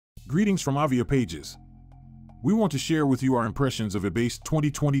Greetings from Avia Pages. We want to share with you our impressions of EBACE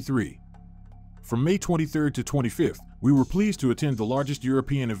 2023. From May 23rd to 25th, we were pleased to attend the largest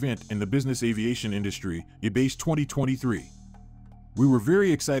European event in the business aviation industry, EBACE 2023. We were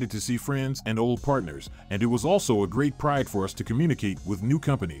very excited to see friends and old partners, and it was also a great pride for us to communicate with new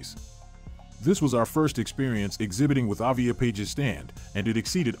companies. This was our first experience exhibiting with Avia Pages stand, and it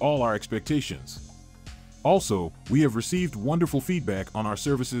exceeded all our expectations. Also, we have received wonderful feedback on our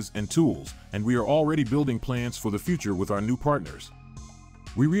services and tools, and we are already building plans for the future with our new partners.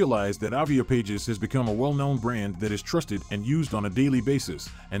 We realize that Avia Pages has become a well-known brand that is trusted and used on a daily basis,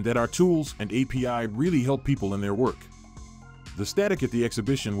 and that our tools and API really help people in their work. The static at the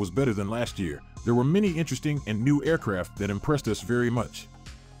exhibition was better than last year. There were many interesting and new aircraft that impressed us very much.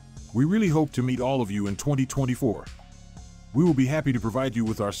 We really hope to meet all of you in 2024. We will be happy to provide you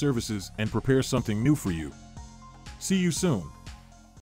with our services and prepare something new for you. See you soon.